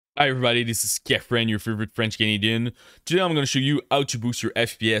Hi everybody, this is Kefren, your favorite French Canadian. Today I'm going to show you how to boost your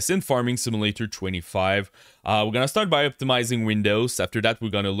FPS in Farming Simulator 25. We're going to start by optimizing Windows. After that,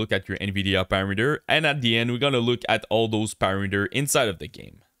 we're going to look at your NVIDIA parameter. And at the end, we're going to look at all those parameters inside of the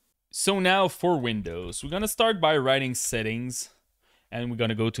game. So now for Windows, we're going to start by writing settings. And we're going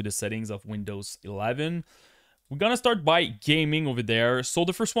to go to the settings of Windows 11. We're gonna start by gaming over there. So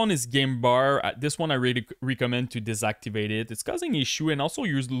the first one is game bar. This one I really recommend to deactivate it. It's causing issue and also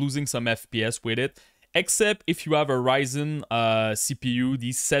you're losing some FPS with it. Except if you have a Ryzen CPU,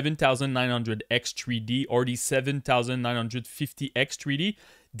 the 7900X3D or the 7950X3D.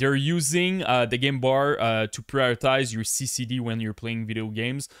 They're using the game bar to prioritize your CCD when you're playing video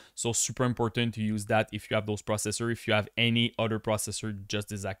games. So super important to use that if you have those processors. If you have any other processor, just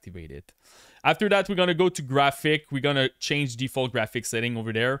deactivate it. After that, we're going to go to graphic. We're going to change default graphic setting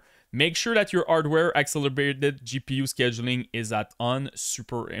over there. Make sure that your hardware accelerated GPU scheduling is at on.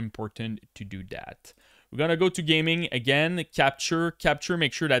 Super important to do that. We're going to go to gaming again, capture,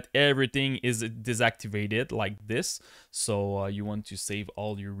 make sure that everything is deactivated like this. So you want to save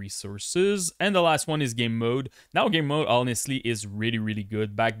all your resources. And the last one is game mode. Now game mode honestly is really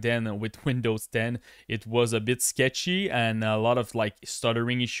good. Back then with Windows 10, it was a bit sketchy and a lot of like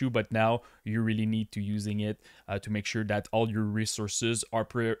stuttering issue, but now you really need to using it to make sure that all your resources are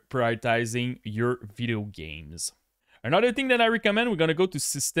prioritizing your video games. Another thing that I recommend, we're going to go to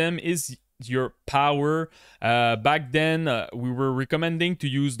system, is your power. Back then, we were recommending to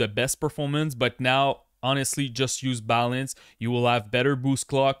use the best performance, but now, honestly, just use balance. You will have better boost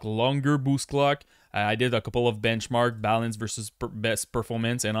clock, longer boost clock. I did a couple of benchmark, balance versus best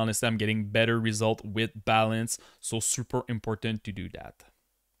performance, and honestly, I'm getting better result with balance. So super important to do that.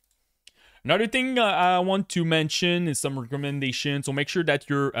 Another thing I want to mention is some recommendations. So make sure that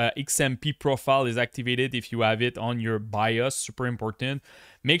your XMP profile is activated if you have it on your BIOS. Super important.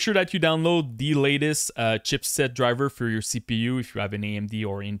 Make sure that you download the latest chipset driver for your CPU if you have an AMD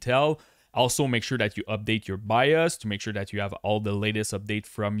or Intel. Also, make sure that you update your BIOS to make sure that you have all the latest update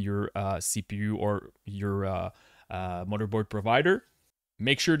from your CPU or your motherboard provider.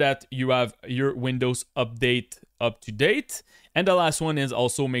 Make sure that you have your Windows update up to date. And the last one is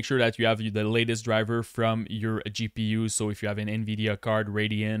also make sure that you have the latest driver from your GPU. So if you have an NVIDIA card,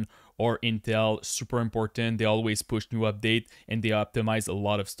 Radeon, or Intel, super important. They always push new update and they optimize a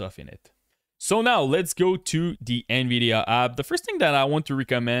lot of stuff in it. So now let's go to the NVIDIA app. The first thing that I want to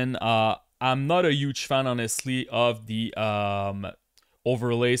recommend, I'm not a huge fan, honestly, of the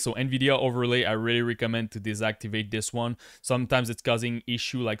overlay. So NVIDIA overlay, I really recommend to deactivate this one. Sometimes it's causing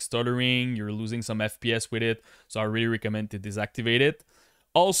issue like stuttering, you're losing some FPS with it. So I really recommend to deactivate it.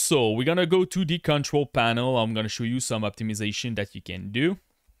 Also, we're gonna go to the control panel. I'm gonna show you some optimization that you can do.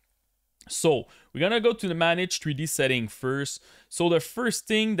 So we're gonna go to the manage 3D setting first. So the first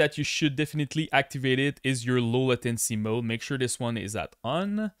thing that you should definitely activate it is your low latency mode. Make sure this one is at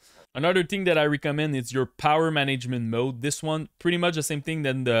on. Another thing that I recommend is your power management mode. This one, pretty much the same thing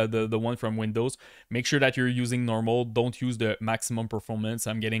than the one from Windows. Make sure that you're using normal. Don't use the maximum performance.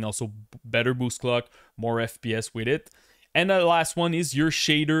 I'm getting also better boost clock, more FPS with it. And the last one is your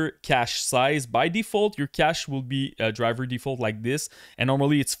shader cache size. By default, your cache will be driver default like this. And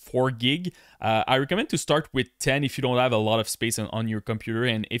normally it's 4 gig. I recommend to start with 10 if you don't have a lot of space on your computer.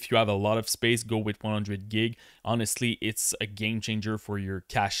 And if you have a lot of space, go with 100 gig. Honestly, it's a game changer for your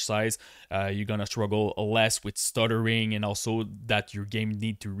cache size. You're going to struggle less with stuttering and also that your game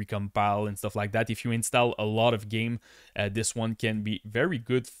need to recompile and stuff like that. If you install a lot of game, this one can be very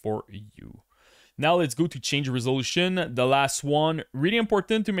good for you. Now let's go to change resolution. The last one, really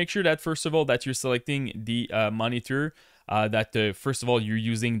important to make sure that first of all that you're selecting the monitor, first of all you're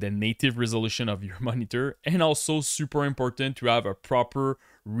using the native resolution of your monitor, and also super important to have a proper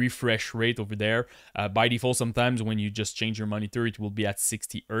refresh rate over there. By default, sometimes when you just change your monitor, it will be at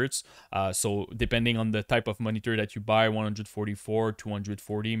 60 Hertz. So depending on the type of monitor that you buy, 144,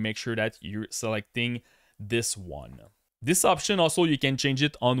 240, make sure that you're selecting this one. This option also, you can change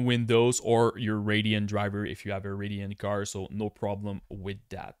it on Windows or your Radeon driver if you have a Radeon card, so no problem with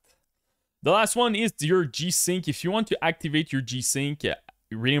that. The last one is your G-Sync. If you want to activate your G-Sync,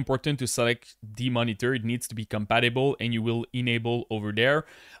 really important to select the monitor. It needs to be compatible and you will enable over there.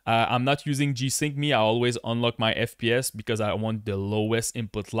 I'm not using G-Sync me. I always unlock my FPS because I want the lowest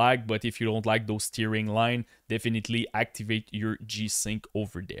input lag. But if you don't like those steering line, definitely activate your G-Sync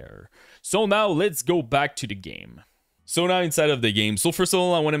over there. So now let's go back to the game. So now inside of the game, so first of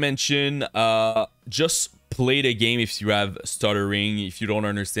all, I want to mention, just play the game if you have stuttering. If you don't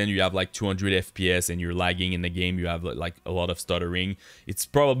understand, you have like 200 FPS and you're lagging in the game, you have like a lot of stuttering. It's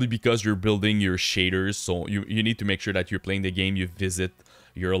probably because you're building your shaders. So you need to make sure that you're playing the game, you visit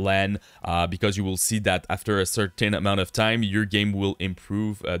your LAN, because you will see that after a certain amount of time, your game will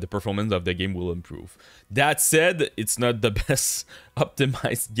improve, the performance of the game will improve. That said, it's not the best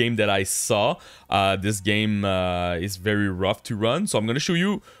optimized game that I saw. This game is very rough to run, so I'm going to show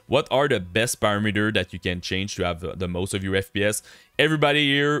you what are the best parameters that you can change to have the most of your FPS. Everybody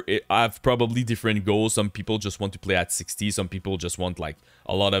here have probably different goals. Some people just want to play at 60. Some people just want like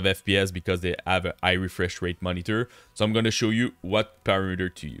a lot of FPS because they have a high refresh rate monitor. So I'm going to show you what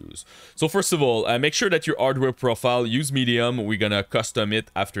parameter to use. So first of all, make sure that your hardware profile, use medium. We're going to custom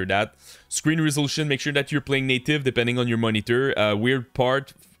it after that. Screen resolution, make sure that you're playing native depending on your monitor. Weird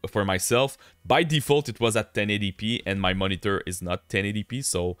part for myself, by default it was at 1080p and my monitor is not 1080p,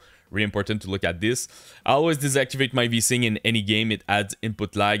 so really important to look at this. I always deactivate my VSync in any game. It adds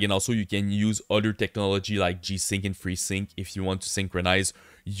input lag, and also you can use other technology like G-Sync and FreeSync if you want to synchronize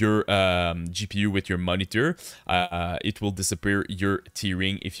your GPU with your monitor. It will disappear your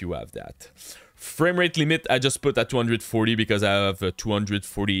tearing if you have that. Frame rate limit, I just put at 240 because I have a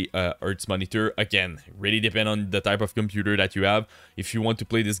 240 Hz monitor. Again, really depend on the type of computer that you have. If you want to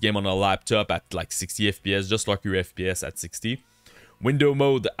play this game on a laptop at like 60 FPS, just lock your FPS at 60. Window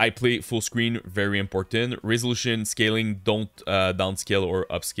mode, I play full screen, very important. Resolution, scaling, don't downscale or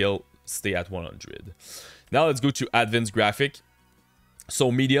upscale, stay at 100. Now let's go to advanced graphic. So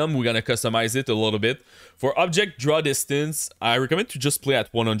medium, we're gonna customize it a little bit. For object draw distance, I recommend to just play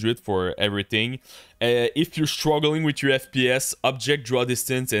at 100 for everything. If you're struggling with your FPS, object draw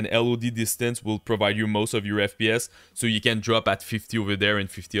distance and LOD distance will provide you most of your FPS. So you can drop at 50 over there and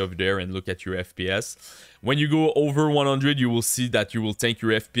 50 over there and look at your FPS. When you go over 100, you will see that you will tank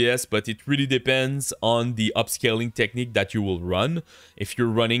your FPS, but it really depends on the upscaling technique that you will run. If you're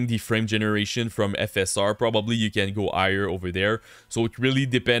running the frame generation from FSR, probably you can go higher over there. So it really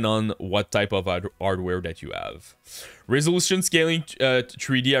depends on what type of hardware that you have. Resolution scaling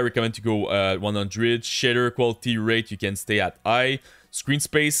 3D, I recommend to go 100. Shader quality rate, you can stay at high. Screen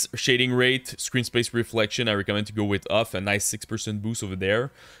space shading rate, screen space reflection, I recommend to go with off, a nice 6% boost over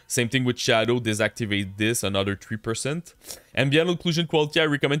there. Same thing with shadow, deactivate this, another 3%. Ambient occlusion quality, I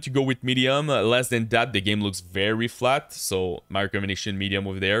recommend to go with medium. Less than that, the game looks very flat, so my recommendation medium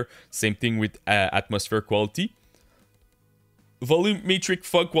over there. Same thing with atmosphere quality. Volumetric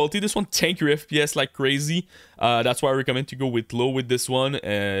fog quality, this one tank your FPS like crazy. That's why I recommend to go with low with this one.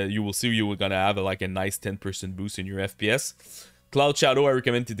 You will see you're gonna have like a nice 10% boost in your FPS. Cloud shadow, I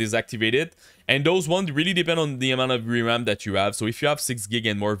recommend to deactivate it. And those ones really depend on the amount of VRAM that you have. So if you have 6 gig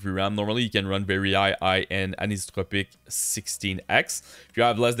and more VRAM, normally you can run very high and anisotropic 16x. If you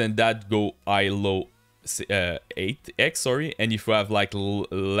have less than that, go high, low 8x, sorry. And if you have like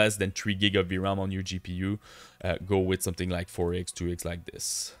less than 3 gig of VRAM on your GPU, go with something like 4x, 2x like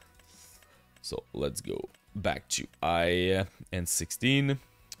this. So let's go back to I and 16.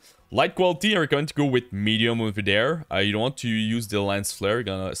 Light quality, I recommend to go with medium over there. You don't want to use the lens flare. You're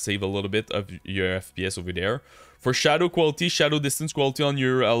gonna save a little bit of your FPS over there. For shadow quality, shadow distance quality on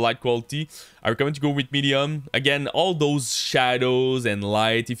your light quality, I recommend to go with medium. Again, all those shadows and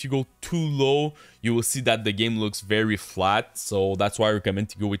light, if you go too low, you will see that the game looks very flat. So that's why I recommend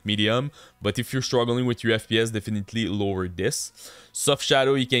to go with medium. But if you're struggling with your FPS, definitely lower this. Soft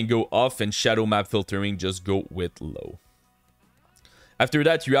shadow, you can go off, and shadow map filtering, just go with low. After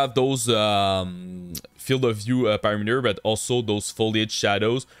that, you have those field of view parameter, but also those foliage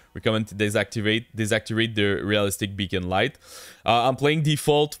shadows. Recommend to deactivate the realistic beacon light. I'm playing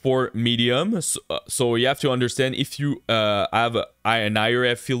default for medium, so you have to understand if you have an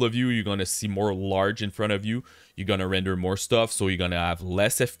higher field of view, you're gonna see more large in front of you. You're gonna render more stuff, so you're gonna have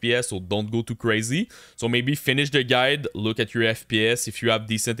less FPS. So don't go too crazy. So maybe finish the guide, look at your FPS. If you have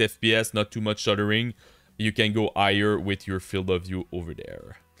decent FPS, not too much stuttering, you can go higher with your field of view over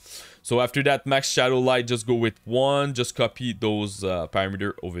there. So after that, max shadow light, just go with 1. Just copy those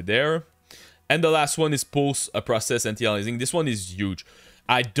parameter over there. And the last one is post process anti-aliasing. This one is huge.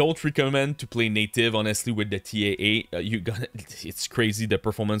 I don't recommend to play native, honestly, with the TAA. It's crazy. The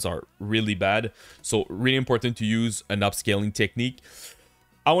performance are really bad. So really important to use an upscaling technique.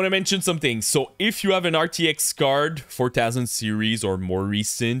 I want to mention something. So if you have an RTX card 4000 series or more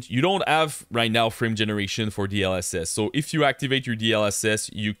recent, you don't have right now frame generation for DLSS. So if you activate your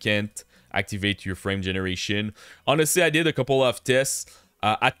DLSS, you can't activate your frame generation. Honestly, I did a couple of tests.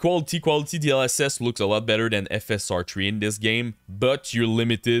 At quality DLSS looks a lot better than FSR3 in this game, but you're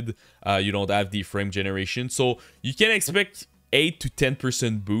limited. You don't have the frame generation. So you can expect 8 to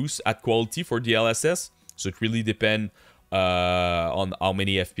 10% boost at quality for DLSS. So it really depends on how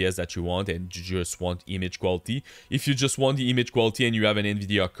many FPS that you want, and you just want image quality. If you just want the image quality and you have an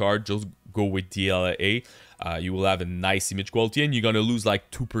NVIDIA card, just go with DLA. you will have a nice image quality, and you're gonna lose like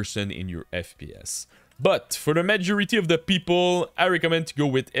 2% in your FPS. But for the majority of the people, I recommend to go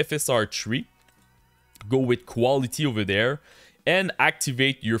with FSR 3. Go with quality over there and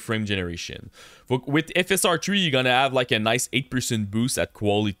activate your frame generation. With FSR 3, you're gonna have like a nice 8% boost at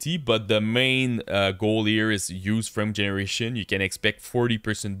quality, but the main goal here is use frame generation. You can expect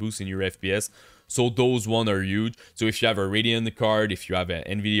 40% boost in your FPS. So those one are huge. So if you have a Radeon card, if you have an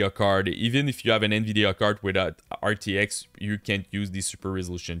NVIDIA card, even if you have an NVIDIA card without RTX, you can't use the Super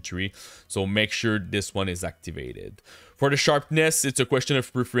Resolution 3. So make sure this one is activated. For the sharpness, it's a question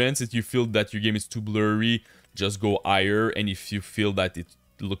of preference. If you feel that your game is too blurry, just go higher. And if you feel that it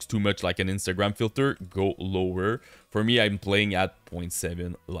looks too much like an Instagram filter, go lower. For me, I'm playing at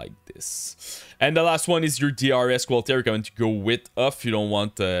 0.7 like this. And the last one is your DRS quality. I recommend to go with off. You don't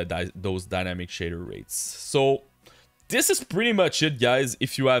want those dynamic shader rates. So this is pretty much it, guys.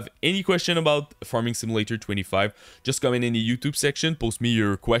 If you have any question about Farming Simulator 25, just comment in the YouTube section, post me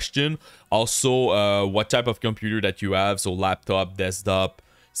your question. Also, what type of computer that you have, so laptop, desktop,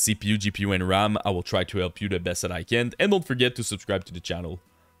 CPU, GPU, and RAM. I will try to help you the best that I can. And don't forget to subscribe to the channel.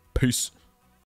 Peace.